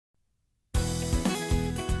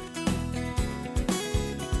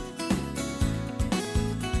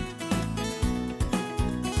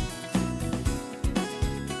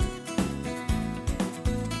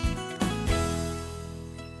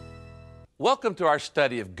Welcome to our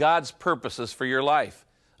study of God's purposes for your life.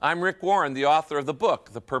 I'm Rick Warren, the author of the book,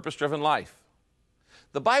 The Purpose-Driven Life.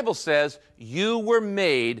 The Bible says you were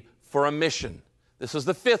made for a mission. This is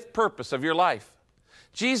the fifth purpose of your life.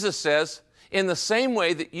 Jesus says, in the same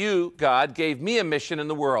way that you, God, gave me a mission in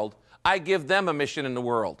the world, I give them a mission in the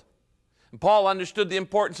world. And Paul understood the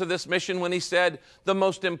importance of this mission when he said, the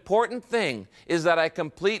most important thing is that I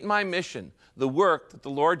complete my mission, the work that the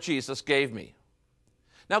Lord Jesus gave me.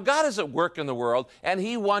 Now, God is at work in the world, and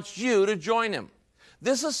He wants you to join Him.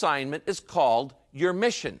 This assignment is called your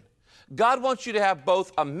mission. God wants you to have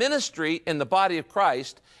both a ministry in the body of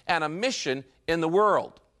Christ and a mission in the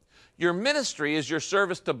world. Your ministry is your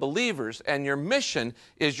service to believers, and your mission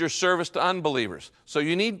is your service to unbelievers. So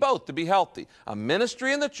you need both to be healthy, a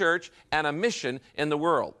ministry in the church and a mission in the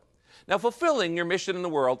world. Now, fulfilling your mission in the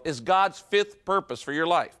world is God's fifth purpose for your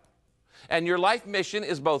life. And your life mission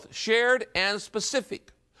is both shared and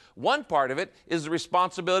specific. One part of it is the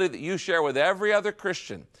responsibility that you share with every other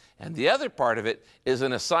Christian, and the other part of it is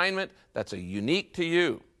an assignment that's unique to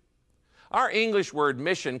you. Our English word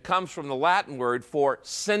mission comes from the Latin word for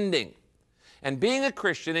sending, and being a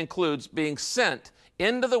Christian includes being sent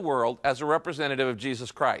into the world as a representative of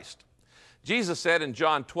Jesus Christ. Jesus said in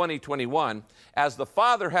John 20:21, "As the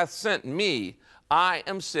Father hath sent me, I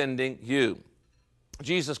am sending you."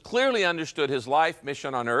 Jesus clearly understood His life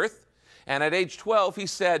mission on earth. And at age 12, He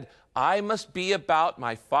said, I must be about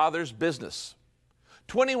my Father's business.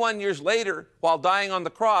 21 years later, while dying on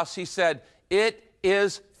the cross, He said, it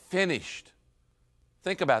is finished.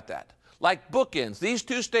 Think about that. Like bookends, these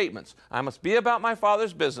two statements, I must be about my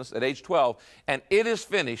Father's business at age 12, and it is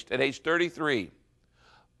finished at age 33,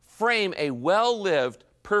 frame a well-lived,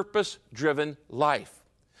 purpose-driven life.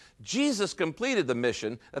 Jesus completed the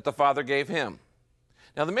mission that the Father gave Him.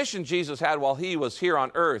 Now, the mission Jesus had while He was here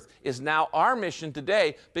on earth is now our mission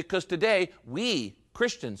today, because today we,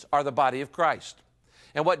 Christians, are the body of Christ.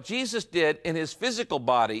 And what Jesus did in His physical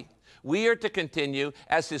body, we are to continue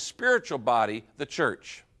as His spiritual body, the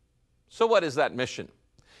church. So what is that mission?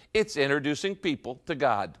 It's introducing people to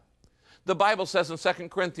God. The Bible says in 2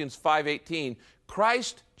 Corinthians 5:18,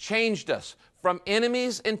 Christ changed us from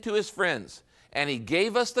enemies into His friends, and He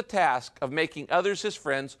gave us the task of making others His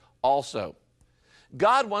friends also.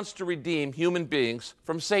 God wants to redeem human beings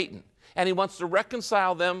from Satan, and He wants to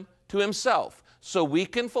reconcile them to Himself so we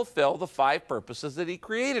can fulfill the 5 purposes that He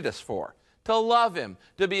created us for: to love Him,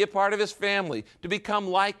 to be a part of His family, to become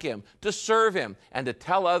like Him, to serve Him, and to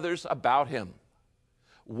tell others about Him.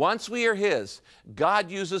 Once we are His, God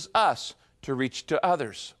uses us to reach to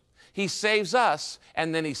others. He saves us,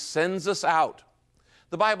 and then He sends us out.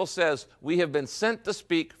 The Bible says we have been sent to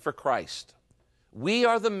speak for Christ. We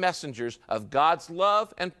are the messengers of God's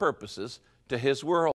love and purposes to His world.